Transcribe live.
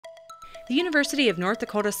The University of North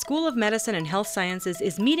Dakota School of Medicine and Health Sciences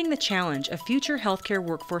is meeting the challenge of future healthcare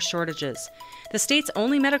workforce shortages. The state's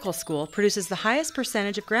only medical school produces the highest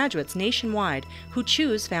percentage of graduates nationwide who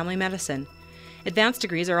choose family medicine. Advanced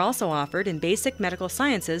degrees are also offered in basic medical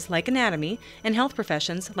sciences like anatomy and health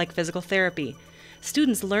professions like physical therapy.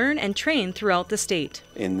 Students learn and train throughout the state.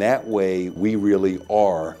 In that way, we really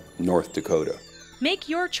are North Dakota. Make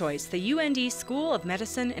your choice the UND School of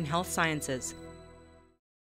Medicine and Health Sciences.